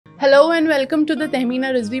Hello and welcome to the Tehmeena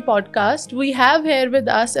Rizvi podcast. We have here with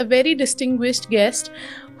us a very distinguished guest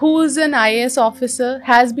who is an IAS officer,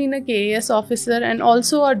 has been a KAS officer and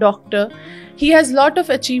also a doctor. He has a lot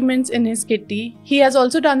of achievements in his kitty. He has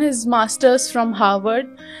also done his masters from Harvard.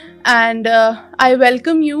 And I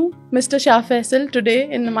welcome you, Mr. Shah Faesal,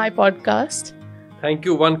 today in my podcast. Thank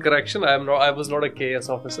you. One correction. I was not a KS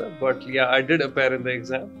officer, but yeah, I did appear in the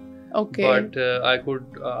exam. Okay. But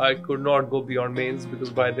I could not go beyond mains because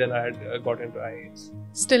by then I had got into IAS.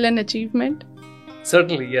 Still an achievement?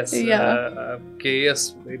 Certainly, yes. Yeah.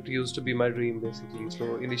 KS, it used to be my dream basically.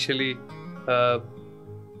 So initially,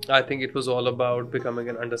 I think it was all about becoming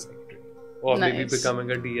an undersecretary or maybe becoming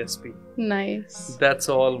a DSP. Nice. That's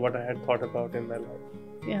all what I had thought about in my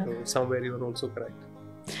life. Yeah. So somewhere you are also correct.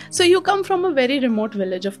 So you come from a very remote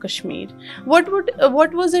village of Kashmir. What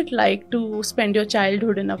was it like to spend your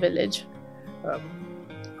childhood in a village?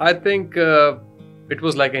 I think it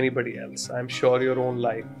was like anybody else. I'm sure your own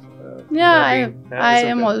life. I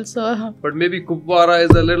am also. But maybe Kupwara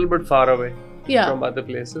is a little bit far away from other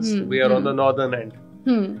places. We are on the northern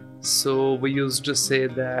end. So we used to say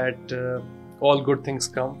that all good things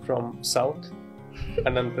come from south.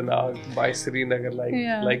 Anantnag, by Srinagar,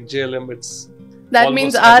 like Jhelum, it's. That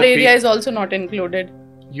means our area is also not included.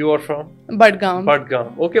 You are from? Budgam.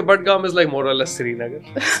 Budgam. Okay, Budgam is like more or less Srinagar.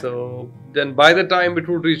 So then by the time it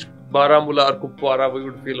would reach Baramulla or Kupwara, we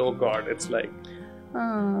would feel, oh God, it's like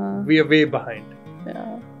we are way behind.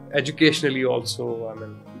 Yeah. Educationally also, I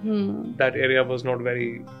mean, that area was not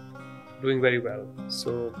doing very well.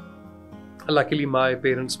 So luckily my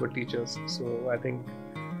parents were teachers. So I think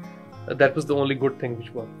that was the only good thing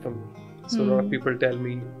which worked for me. So a lot of people tell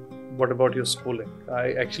me, what about your schooling?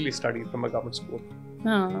 I actually studied from a government school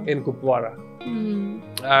in Kupwara.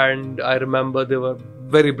 And I remember there were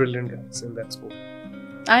very brilliant guys in that school.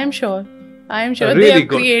 I am sure. Really they have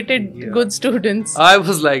created good students. I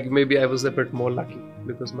was like, maybe I was a bit more lucky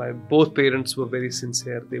because my both parents were very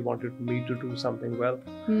sincere. They wanted me to do something well.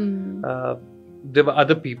 There were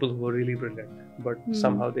other people who were really brilliant, but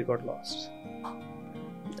somehow they got lost.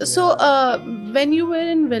 So, when you were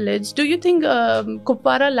in village, do you think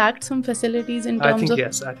Kupwara lacked some facilities in terms of... I think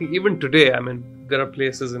yes. I think even today, I mean, there are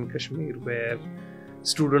places in Kashmir where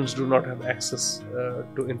students do not have access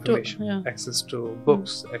to information, access to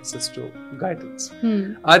books, access to guidance.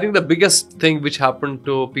 I think the biggest thing which happened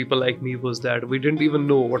to people like me was that we didn't even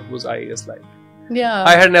know what was IAS like. Yeah.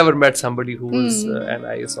 I had never met somebody who was an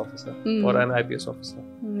IAS officer or an IPS officer.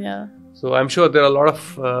 Yeah. So I'm sure there are a lot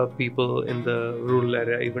of people in the rural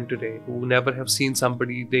area even today who never have seen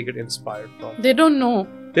somebody they get inspired from. They don't know.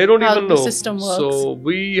 They don't how even know. The system works. So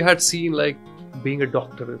we had seen like being a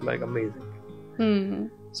doctor is like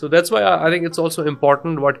amazing. So that's why I think it's also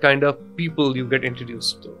important what kind of people you get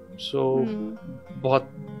introduced to. So बहुत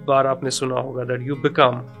बार आपने सुना होगा that you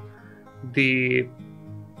become the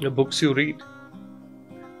books you read,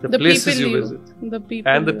 the places you visit,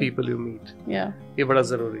 and the people you meet. Yeah. ये बड़ा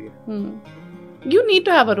ज़रूरी है. You need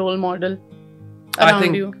to have a role model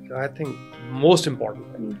around you. I think most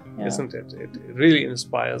important thing, isn't it? It really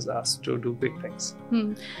inspires us to do big things.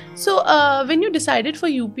 So, when you decided for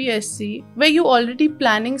UPSC, were you already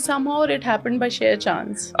planning somehow or it happened by sheer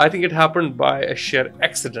chance? I think it happened by a sheer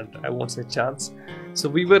accident. I won't say chance. So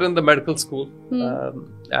we were in the medical school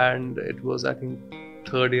and it was, I think,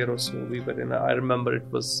 third year or so we were in. I remember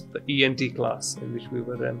it was the ENT class in which we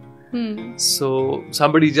were in. So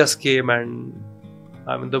somebody just came and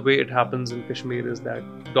I mean the way it happens in Kashmir is that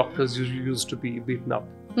doctors usually used to be beaten up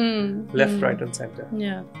left, right and center.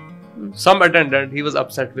 Yeah. Some attendant, he was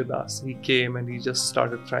upset with us. He came and he just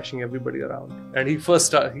started thrashing everybody around. And he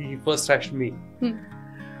first thrashed me.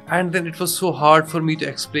 And then it was so hard for me to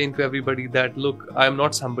explain to everybody that, look, I'm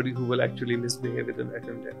not somebody who will actually misbehave with an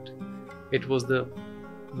attendant. It was the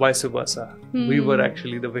vice versa. We were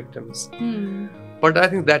actually the victims. But I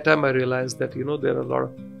think that time I realized that, you know, there are a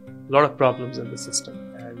lot of problems in the system.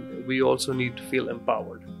 And we also need to feel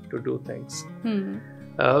empowered to do things.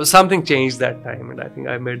 Something changed that time. And I think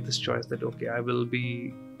I made this choice that, okay, I will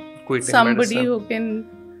be quitting somebody medicine. Who can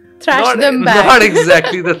thrash them back. Not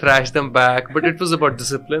exactly the thrash them back, but it was about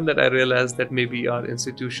discipline that I realized that maybe our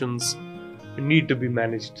institutions need to be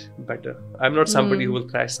managed better. I'm not somebody who will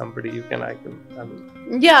thrash somebody. I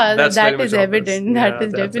mean, yeah, that is evident. That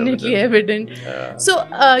is definitely evident. Yeah.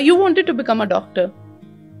 So, you wanted to become a doctor?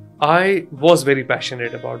 I was very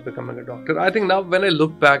passionate about becoming a doctor. I think now when I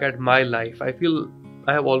look back at my life, I feel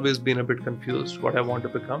I have always been a bit confused what I want to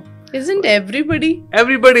become. Isn't everybody?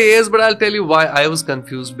 Everybody is, but I'll tell you why I was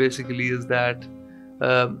confused basically is that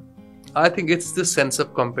I think it's this sense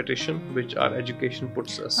of competition which our education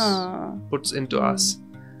puts into us.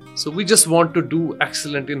 So we just want to do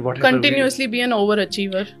excellent in whatever. Continuously be an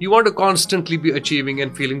overachiever. You want to constantly be achieving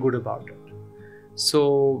and feeling good about it.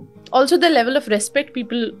 So also the level of respect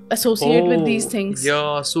people associate with these things.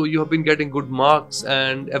 Yeah, so you have been getting good marks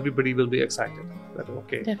and everybody will be excited. That,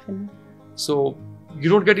 okay. Definitely. So you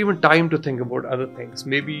don't get even time to think about other things.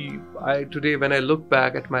 Maybe today when I look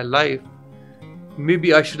back at my life,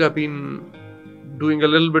 maybe I should have been doing a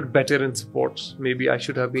little bit better in sports. Maybe I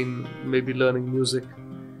should have been learning music.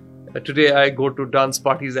 Today I go to dance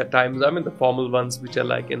parties at times. I mean the formal ones which are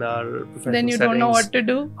like in our professional Then you settings. don't know what to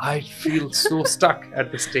do. I feel so stuck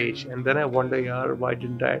at the stage, and then I wonder, why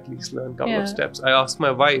didn't I at least learn a couple of steps? I asked my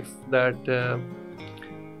wife that,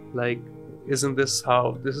 isn't this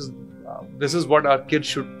how this is what our kid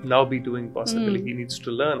should now be doing? Possibly he needs to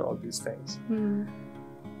learn all these things.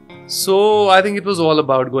 So I think it was all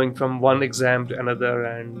about going from one exam to another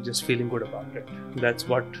and just feeling good about it. That's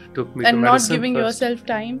what took me to medicine. And not giving yourself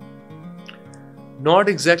time? Not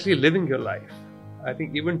exactly living your life. I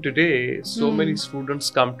think even today, so many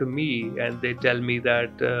students come to me and they tell me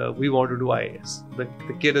that we want to do IAS.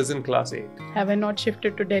 The kid is in class 8. Have I not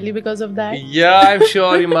shifted to Delhi because of that? Yeah, I'm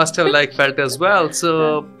sure you must have felt as well.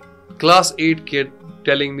 So class 8 kid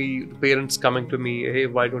telling me, parents coming to me, hey,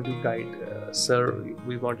 why don't you guide? Sir,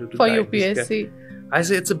 we want you to for guide UPSC. I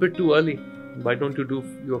say it's a bit too early. Why don't you do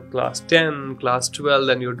your class 10, class 12,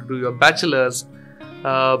 then you have to do your bachelor's.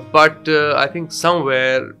 But I think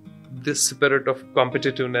somewhere this spirit of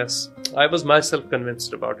competitiveness, I was myself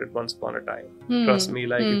convinced about it once upon a time. Trust me,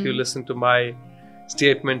 if you listen to my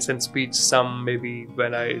statements and speech, some maybe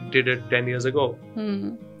when I did it 10 years ago,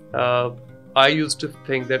 I used to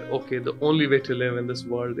think that, okay, the only way to live in this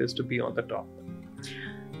world is to be on the top.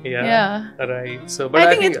 Yeah. Right. So, but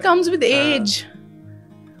I think it comes with age.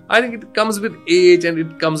 I think it comes with age and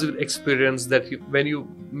it comes with experience that when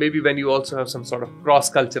you also have some sort of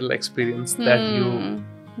cross-cultural experience that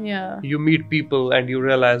you meet people and you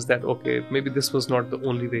realize that, okay, maybe this was not the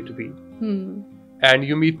only way to be. And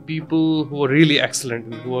you meet people who are really excellent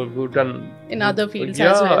and who've done in other fields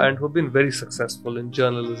as well. And who've been very successful in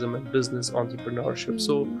journalism and business entrepreneurship.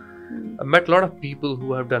 So I met a lot of people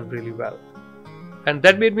who have done really well. And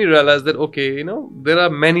that made me realize that, okay, there are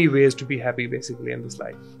many ways to be happy basically in this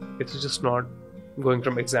life. It's just not going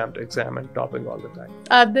from exam to exam and topping all the time.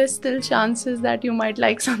 Are there still chances that you might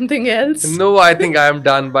like something else? No, I think I am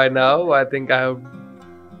done by now. I think I have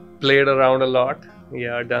played around a lot.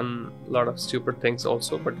 Yeah, I've done a lot of stupid things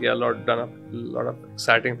also, but done a lot of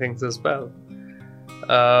exciting things as well.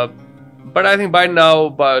 But I think by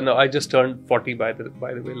now, I just turned 40 by the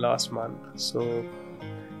way last month. So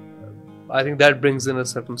I think that brings in a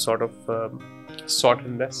certain sort of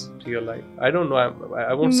sortedness to your life. I don't know.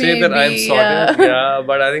 I won't say that I'm sorted.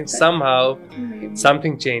 But I think somehow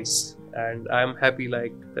something changed. And I'm happy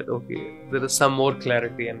that, okay, there is some more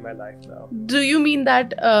clarity in my life now. Do you mean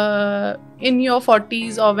that in your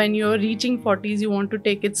 40s or when you're reaching 40s, you want to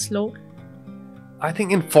take it slow? I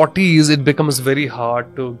think in 40s, it becomes very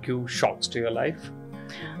hard to give shocks to your life.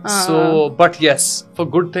 But yes, for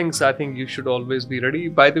good things, I think you should always be ready.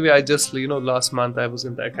 By the way, I just, last month I was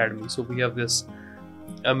in the academy. So we have this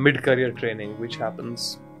mid-career training, which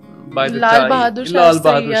happens by the Lal Bahadur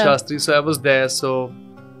Shastri. So I was there. So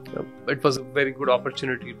it was a very good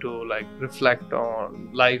opportunity to reflect on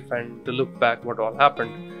life and to look back what all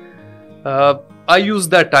happened. I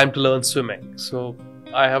used that time to learn swimming. So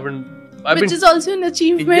which is also an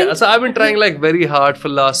achievement. Yeah, so I've been trying very hard for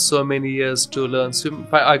last so many years to learn swim.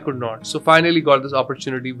 I could not. So finally got this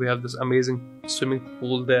opportunity. We have this amazing swimming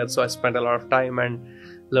pool there. So I spent a lot of time and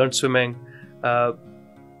learned swimming.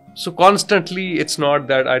 So constantly, it's not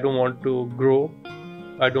that I don't want to grow.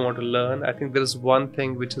 I don't want to learn. I think there is one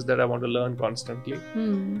thing which is that I want to learn constantly.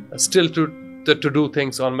 Still to do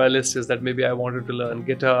things on my list is that maybe I wanted to learn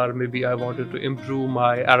guitar. Maybe I wanted to improve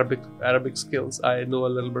my Arabic skills. I know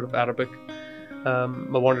a little bit of Arabic. I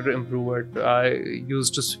wanted to improve it. I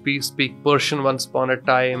used to speak Persian once upon a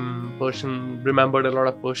time. Remembered a lot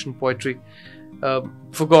of Persian poetry.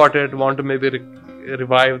 Forgot it. Want to maybe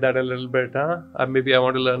revive that a little bit. Maybe I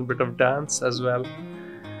want to learn a bit of dance as well.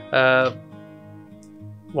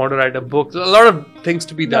 Want to write a book. A lot of things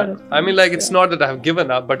to be done. I mean, it's not that I have given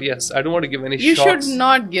up, but yes, I don't want to give any shocks. You should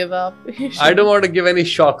not give up. I don't want to give any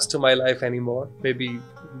shocks to my life anymore. Maybe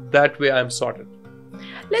that way I'm sorted.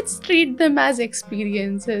 Let's treat them as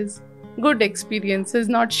experiences. Good experiences,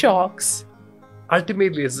 not shocks.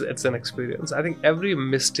 Ultimately, it's an experience. I think every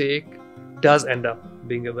mistake does end up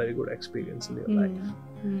being a very good experience in your life.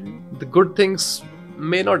 The good things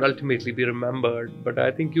may not ultimately be remembered, but I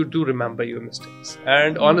think you do remember your mistakes.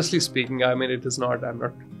 And honestly speaking, I mean, I'm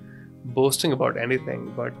not boasting about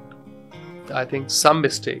anything, but I think some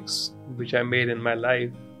mistakes which I made in my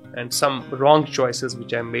life and some wrong choices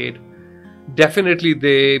which I made, definitely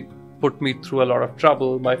they put me through a lot of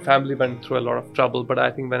trouble. My family went through a lot of trouble, but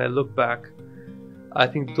I think when I look back, I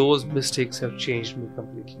think those mistakes have changed me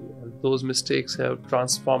completely, and those mistakes have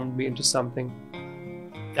transformed me into something.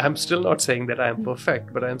 I'm still not saying that I am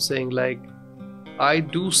perfect, but I'm saying like I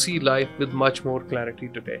do see life with much more clarity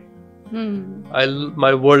today.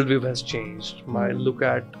 My worldview has changed. My look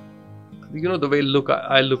at, the way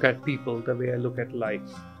I look at people, the way I look at life,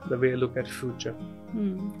 the way I look at future.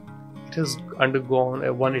 It has undergone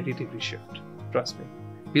a 180-degree shift. Trust me.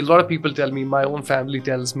 A lot of people tell me, my own family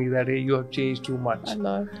tells me that, hey, you have changed too much. A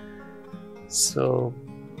lot. So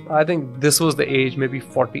I think this was the age, maybe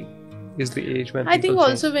 40 is the age when I think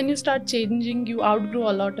also change. When you start changing, you outgrow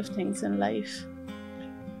a lot of things in life.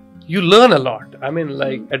 You learn a lot. I mean,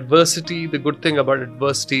 like adversity, the good thing about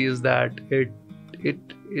adversity is that it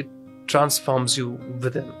transforms you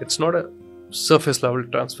within. It's not a surface level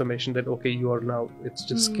transformation that, okay, you are now, it's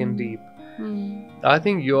just skin deep. I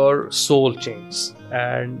think your soul changes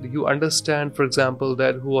and you understand, for example,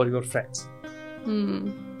 that who are your friends.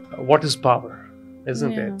 What is power,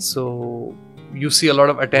 isn't it? So you see a lot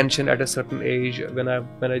of attention at a certain age. When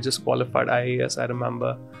I just qualified IAS, I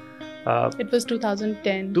remember it was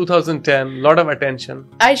 2010. 2010, a lot of attention.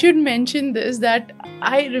 I should mention this, that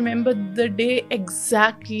I remember the day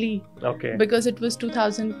exactly. Okay. Because it was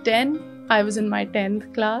 2010. I was in my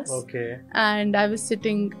 10th class. Okay. And I was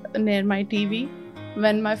sitting near my TV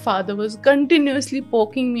when my father was continuously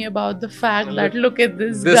poking me about the fact that look at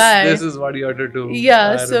this guy. This is what you have to do.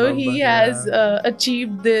 Yeah, so he has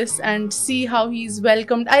achieved this, and see how he's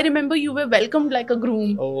welcomed. I remember you were welcomed like a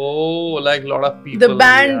groom. Oh, like a lot of people. The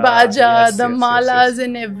band baja, the malas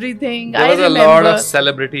and everything. There was a lot of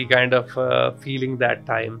celebrity kind of feeling that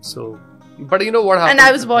time. So, but you know what happened? And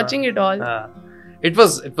I was watching it all. It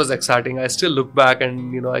was exciting. I still look back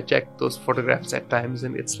and I check those photographs at times,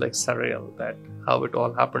 and it's like surreal that how it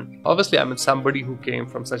all happened. Obviously, I mean, somebody who came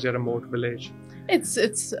from such a remote village.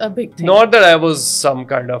 It's a big thing. Not that I was some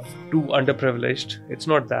kind of too underprivileged. It's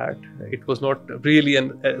not that. It was not really a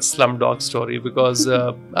slumdog story because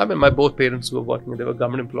I mean, my both parents were working. They were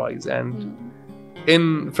government employees, and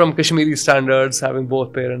from Kashmiri standards, having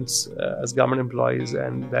both parents as government employees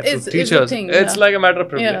and that was teachers, it's like a matter of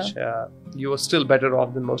privilege. You were still better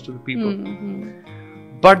off than most of the people.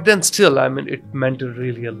 But then still, I mean, it meant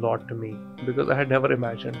really a lot to me because I had never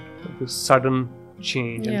imagined this sudden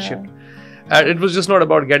change and shift. And it was just not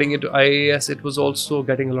about getting into IAS, it was also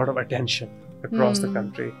getting a lot of attention across the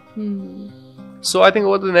country. So I think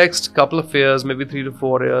over the next couple of years, maybe 3 to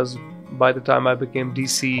 4 years, by the time I became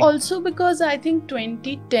DC. Also because I think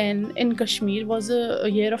 2010 in Kashmir was a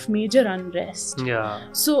year of major unrest. Yeah.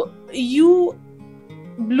 So you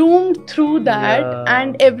bloomed through that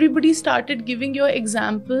and everybody started giving you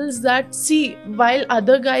examples that, see, while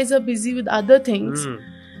other guys are busy with other things,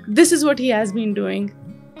 this is what he has been doing.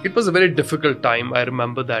 It was a very difficult time. I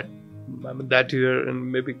remember that. I mean, that year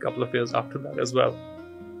and maybe a couple of years after that as well.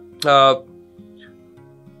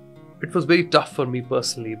 It was very tough for me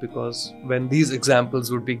personally because when these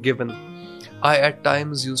examples would be given, I at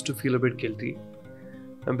times used to feel a bit guilty,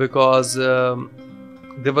 and because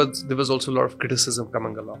there was also a lot of criticism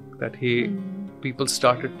coming along that people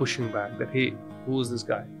started pushing back that who is this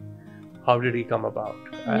guy? How did he come about?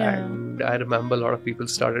 And I remember a lot of people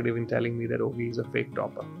started even telling me that he's a fake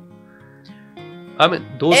topper. I mean,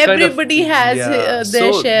 everybody has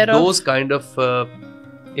their share of those kind of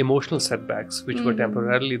emotional setbacks which were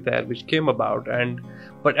temporarily there, which came about,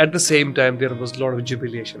 but at the same time there was a lot of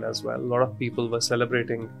jubilation as well. A lot of people were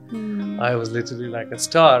celebrating. I was literally like a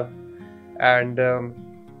star, and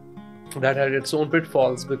that had its own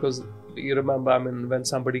pitfalls because you remember, I mean, when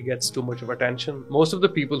somebody gets too much of attention, most of the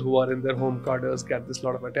people who are in their home quarters get this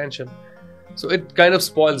lot of attention, so it kind of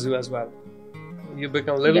spoils you as well. You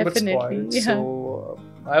become a little bit spoiled. So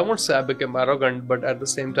I won't say I became arrogant, but at the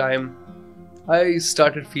same time I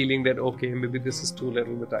started feeling that, okay, maybe this is too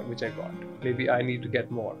little which I got. Maybe I need to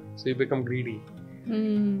get more. So you become greedy.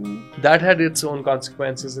 That had its own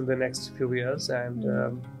consequences in the next few years.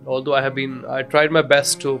 And although I tried my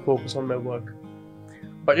best to focus on my work,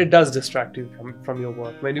 but it does distract you from your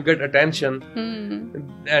work. When you get attention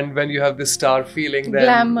and when you have this star feeling, then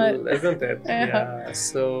glamour, isn't it? Yeah.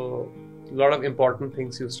 So a lot of important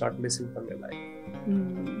things you start missing from your life.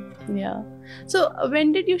 So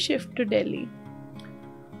when did you shift to Delhi?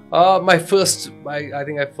 I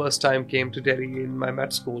think I first time came to Delhi in my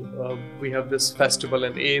med school. We have this festival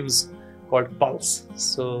in AIMS called Pulse.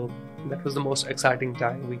 So that was the most exciting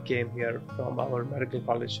time. We came here from our medical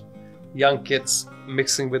college young kids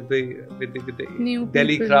mixing with the New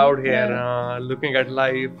Delhi people, crowd here, yeah. looking at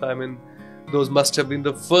life. I mean, those must have been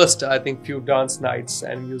the first, I think, few dance nights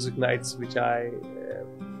and music nights which I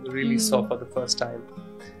really saw for the first time.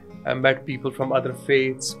 I met people from other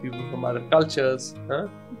faiths, people from other cultures,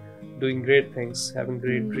 doing great things, having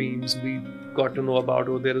great dreams. We got to know about,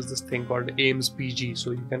 there is this thing called AIMS PG,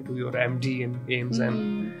 so you can do your MD in AIMS,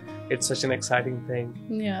 and it's such an exciting thing.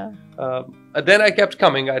 Yeah. Then I kept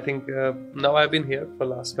coming. I think now I've been here for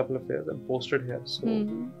the last couple of years and posted here, so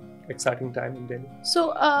exciting time in Delhi.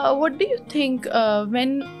 So what do you think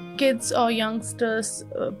when kids or youngsters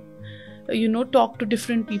talk to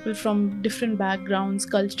different people from different backgrounds,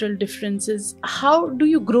 cultural differences, how do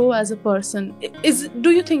you grow as a person?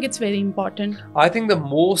 Do you think it's very important? I think the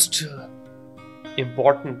most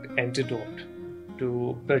important antidote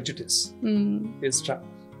to prejudice is travel,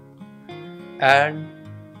 and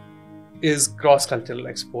is cross-cultural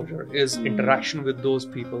exposure, is interaction with those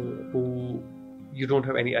people who you don't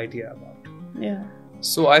have any idea about. Yeah.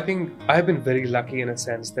 So I think I've been very lucky in a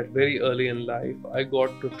sense that very early in life I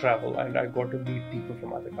got to travel and I got to meet people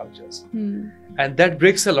from other cultures, and that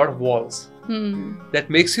breaks a lot of walls. That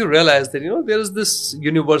makes you realize that there is this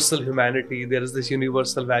universal humanity, there is this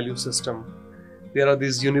universal value system, there are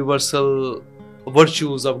these universal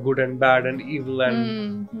virtues of good and bad and evil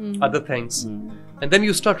and other things. And then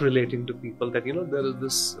you start relating to people that there is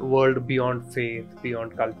this world beyond faith,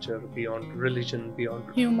 beyond culture, beyond religion, beyond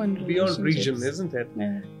region, isn't it?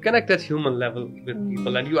 Yeah. Connect at human level with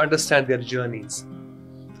people and you understand their journeys.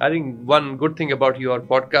 I think one good thing about your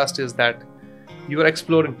podcast is that you are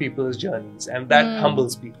exploring people's journeys, and that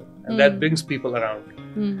humbles people and that brings people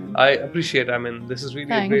around. I appreciate, this is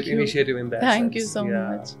really a great initiative in that Thank you sense. so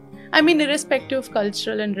much. Irrespective of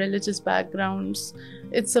cultural and religious backgrounds,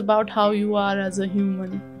 it's about how you are as a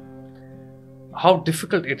human. How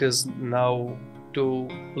difficult it is now to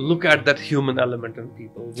look at that human element in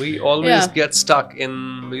people. We always get stuck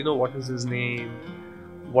in, what is his name?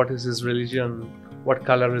 What is his religion? What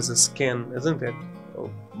color is his skin? Isn't it?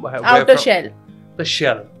 Outer shell. The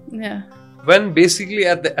shell. Yeah. When basically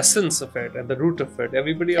at the essence of it, at the root of it,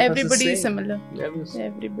 everybody is similar.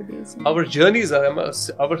 Everybody is similar. Our journeys are,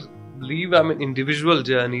 individual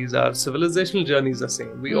journeys, our civilizational journeys are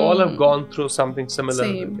same. We all have gone through something similar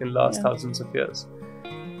in last thousands of years.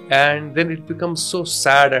 And then it becomes so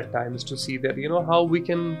sad at times to see that, how we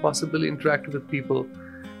can possibly interact with people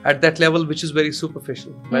at that level, which is very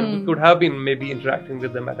superficial, when we could have been maybe interacting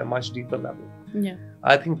with them at a much deeper level. Yeah.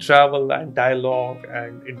 I think travel and dialogue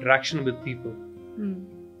and interaction with people,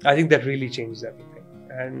 I think that really changes everything.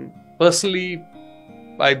 And personally,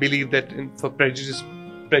 I believe that for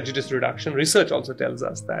prejudice reduction, research also tells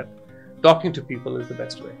us that talking to people is the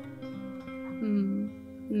best way.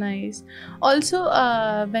 Nice. Also,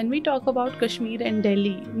 when we talk about Kashmir and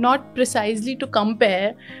Delhi, not precisely to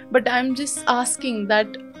compare, but I'm just asking that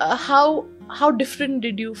how different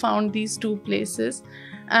did you found these two places,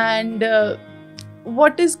 and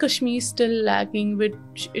what is Kashmir still lacking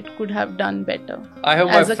which it could have done better? I have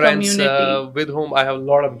my friends with whom I have a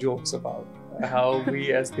lot of jokes about how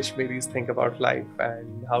we as Kashmiris think about life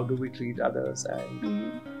and how do we treat others,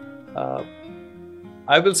 and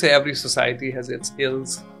I will say every society has its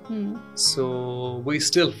ills. So we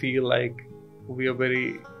still feel like we are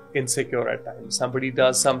very insecure at times. Somebody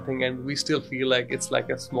does something and we still feel like it's like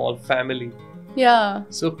a small family. Yeah.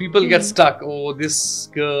 So people get stuck. Oh, this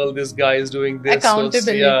guy is doing this.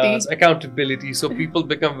 Accountability. So, accountability. So people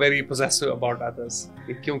become very possessive about others.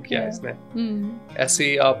 Kyun kiya isne?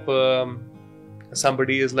 Aise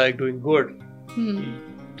somebody is like doing good.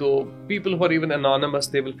 So people who are even anonymous,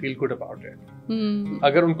 they will feel good about it.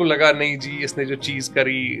 अगर उनको लगा नहीं जी इसने जो चीज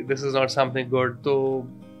करी, this is not something good, तो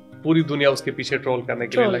पूरी दुनिया उसके पीछे ट्रोल करने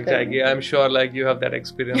के लिए लग जाएगी. I am sure like you have that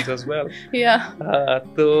experience as well. Yeah.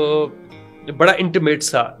 तो बड़ा intimate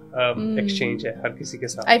सा exchange है हर किसी के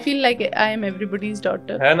साथ. I feel like I am everybody's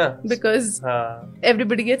daughter. है ना? Because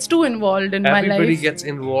everybody gets too involved in my life. Everybody gets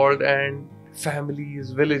involved, and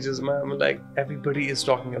families, villages, like everybody is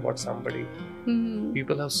talking about somebody.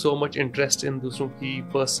 People have so much interest in दूसरों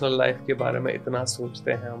की personal life के बारे में इतना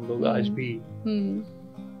सोचते हैं हम लोग आज भी.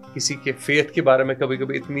 किसी के faith के बारे में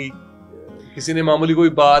कभी-कभी इतनी किसी ने मामूली कोई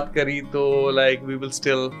बात करी तो like we will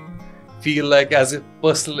still feel like as if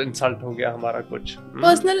personal insult हो गया हमारा कुछ.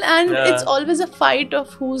 Personal, and it's always a fight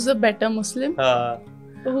of who's a better Muslim.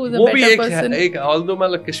 Who's a वो better भी person. एक although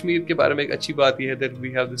मतलब कश्मीर के बारे में एक अच्छी बात ये है that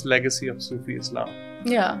we have this legacy of Sufi Islam.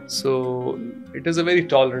 Yeah. So it is a very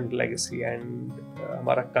tolerant legacy, and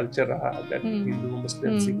हमारा culture रहा that Hindu,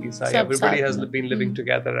 Muslim, Sikh, Isai, everybody has been living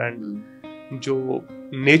together, and जो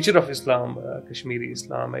नेचर ऑफ इस्लाम, कश्मीरी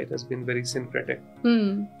इस्लाम है, it has been very syncretic.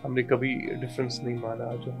 हमने कभी difference नहीं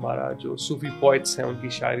माना. जो हमारा जो सूफी पोइट्स हैं उनकी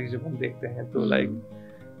शायरी जब हम देखते हैं तो लाइक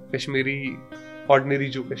कश्मीरी ordinary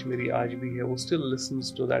जो कश्मीरी आज भी है वो still listens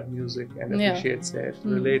to that music and appreciates it,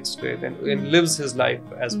 relates to it and lives his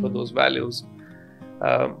life as per those values.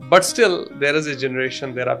 But still there is a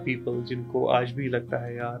generation, there are people जिनको आज भी लगता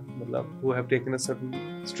है यार मतलब who have taken a certain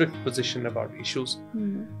strict position about issues.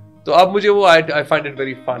 तो अब मुझे वो I find it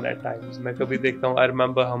very fun at times. मैं कभी देखता हूँ, I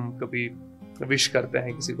remember हम कभी विश करते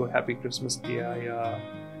हैं किसी को हैप्पी क्रिसमस किया या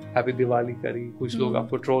हैप्पी दिवाली करी, कुछ लोग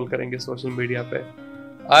आपको ट्रोल करेंगे सोशल मीडिया पे.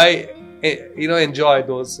 I enjoy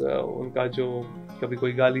those उनका जो कभी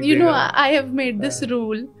कोई गाली देगा. I have made this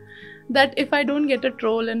rule that if I don't get a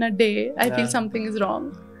troll in a day, I feel something is wrong.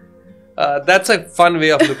 That's a fun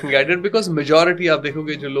way of looking at it because majority आप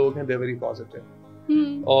देखोगे जो लोग हैं they're very positive.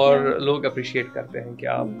 और लोग appreciate करते हैं कि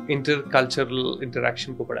आप इंटरकल्चरल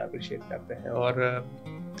इंटरेक्शन को बड़ा अप्रिशिएट करते हैं. और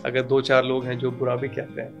अगर 2-4 लोग हैं जो बुरा भी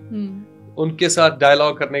कहते हैं उनके साथ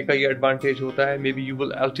डायलॉग करने का ये एडवांटेज होता है. May be you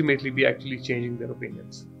will ultimately B actually changing their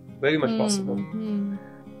opinions. Very much possible.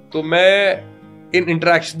 तो मैं इन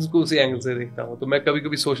इंटरेक्शंस को उसी एंगल से देखता हूँ. तो मैं कभी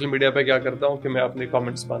कभी सोशल मीडिया पे क्या करता हूँ कि मैं अपने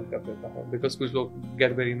कमेंट्स बंद कर देता हूँ बिकॉज कुछ लोग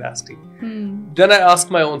get very nasty. Then I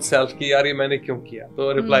ask my own self कि यार ये मैंने क्यों किया.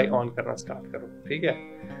 तो रिप्लाई ऑन करना स्टार्ट करो. ठीक है.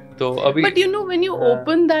 तो अभी but when you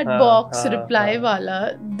open that box reply wala,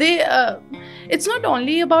 they it's not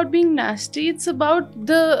only about being nasty, it's about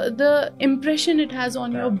the impression it has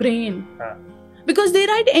on your brain. Because they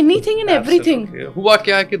write anything and everything. हुआ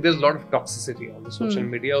क्या है कि there's a lot of toxicity on the social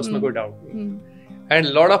media, उसमें कोई doubt नहीं. And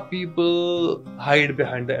a lot of people hide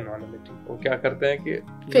behind the anonymity. वो क्या करते हैं कि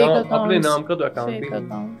अपने नाम का तो अकाउंट भी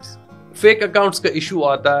नहीं. Fake accounts का issue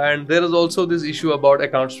आता है. And there is also this issue about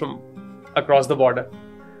accounts from across the border.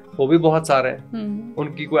 वो भी बहुत सारे हैं.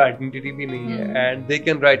 उनकी कोई आइडेंटिटी भी नहीं है. And they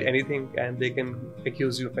can write anything and they can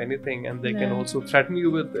accuse you of anything and they can also threaten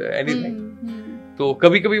you with anything. तो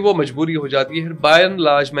कभी कभी वो मजबूरी हो जाती है. बाय एंड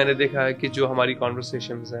लार्ज मैंने देखा है कि जो हमारी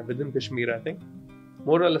कॉन्वर्सेशंस हैं with in Kashmir I think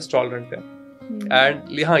more और लेस टॉलरेंट है.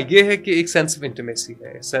 एंड यहाँ ये है कि एक सेंस ऑफ इंटीमेसी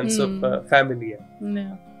है, सेंस ऑफ फैमिली है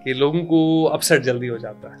कि लोगों को अपसेट जल्दी हो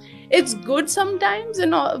जाता है. It's good sometimes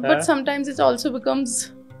but sometimes it also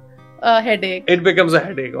becomes a headache. It becomes a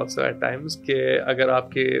headache also at times कि अगर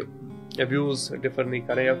आपके views differ नहीं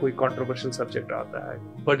करें या कोई controversial subject आता है,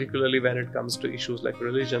 particularly when it comes to issues like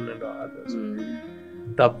religion and others,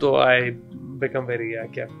 तब तो I become very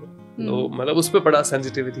careful. तो मतलब उस पे बड़ा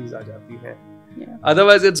sensitivities आ जाती हैं.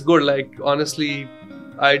 Otherwise it's good. Like honestly,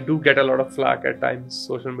 I do get a lot of flack at times.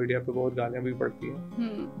 Social media पे बहुत गालियाँ भी पड़ती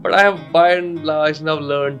हैं. But I have by and large now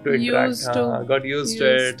learned to interact. Got used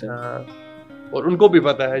to it. और उनको भी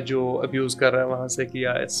पता है जो अब्यूज कर रहा है वहां से कि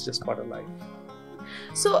it's just part of life.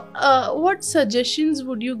 So what suggestions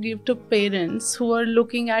would you give to parents who are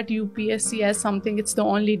looking at UPSC as something it's the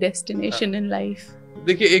only destination in life?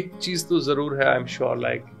 देखिए एक चीज तो जरूर है. I am sure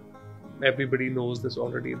like everybody knows this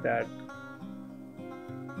already that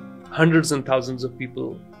hundreds and thousands of people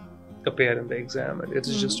appear in the exam and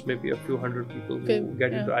it's just maybe a few hundred people who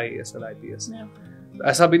get into IAS and IPS.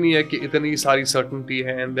 ऐसा भी नहीं है कि इतनी सारी certainty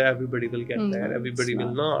है and everybody will get there, everybody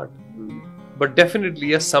will not. But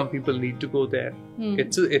definitely yes, some people need to go there.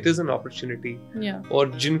 It is an opportunity.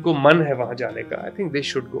 और जिनको मन है वहाँ जाने का, I think they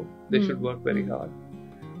should go. They should work very hard.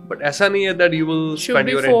 But ऐसा नहीं है that you will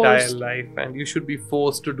spend your entire life and you should be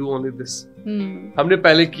forced to do only this. हमने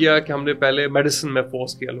पहले किया कि हमने पहले मेडिसिन में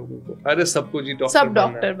फोर्स किया लोगों को. अरे सबको जी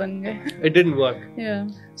डॉक्टर बन गए. It didn't work.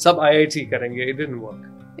 सब IIT करेंगे. It didn't work.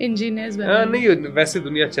 इंजीनियर्स नहीं वैसे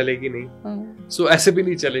दुनिया चलेगी नहीं. सो ऐसे भी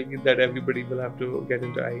नहीं चलेगी that everybody will have to get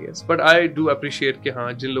into IAS. But I do appreciate कि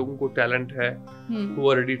हाँ जिन लोगों को talent है, who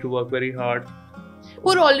are ready to work very hard,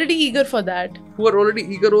 who are already eager for that, who are already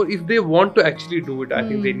eager, or if they want to actually do it, I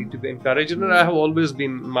think they need to be encouraged. And I have always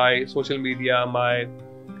been, my social media, my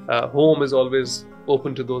home is always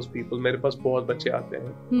open to those people. मेरे पास बहुत बच्चे आते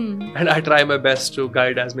हैं and I try my best to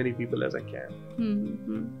guide as many people as I can.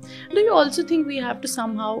 Do you also think we have to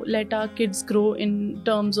somehow let our kids grow in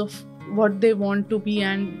terms of what they want to be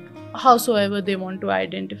and howsoever they want to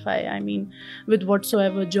identify? I mean, with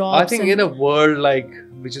whatsoever jobs. I think in a world like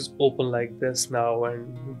which is open like this now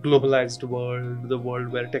and globalized world, the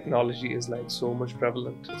world where technology is like so much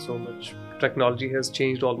prevalent, so much technology has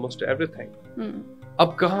changed almost everything.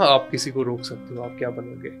 अब कहाँ आप किसी को रोक सकते हो? आप क्या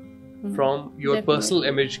बनोगे? From your personal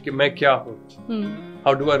image कि मैं क्या हूँ?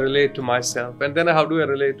 How do I relate to myself? And then how do I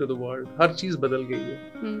relate to the world? हर चीज बदल गई है.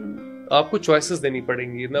 आपको चॉइसेस देनी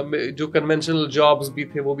पड़ेंगी ना. जो कन्वेंशनल जॉब्स भी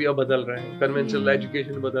थे वो भी अब बदल रहे हैं, कन्वेंशनल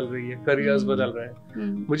एजुकेशन बदल रही है, करियर्स बदल रहे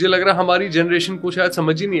हैं. मुझे लग रहा है हमारी जनरेशन को शायद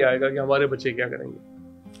समझ ही नहीं आएगा कि हमारे बच्चे क्या करेंगे.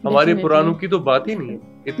 हमारे पुरानों की तो बात ही नहीं है,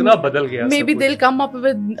 इतना बदल गया. Maybe they'll come up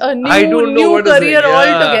with a new career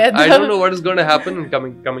altogether. I don't know what is going to happen in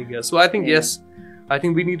coming years. So I think yes, I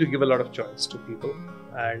think we need to give a lot of choice to people,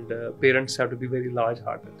 and parents have to be very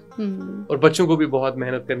large-hearted. और बच्चों को भी बहुत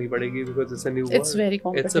मेहनत करनी पड़ेगी because it's a new world. It's very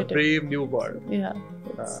competitive. It's a brave new world. Yeah.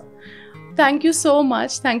 Thank you so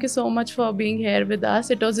much. Thank you so much for being here with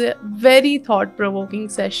us. It was a very thought-provoking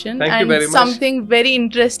session. Thank you very much. Something very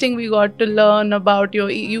interesting we got to learn about your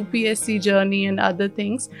UPSC journey and other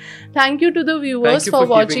things. Thank you to the viewers for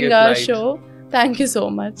watching our show. Thank you so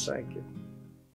much. Thank you.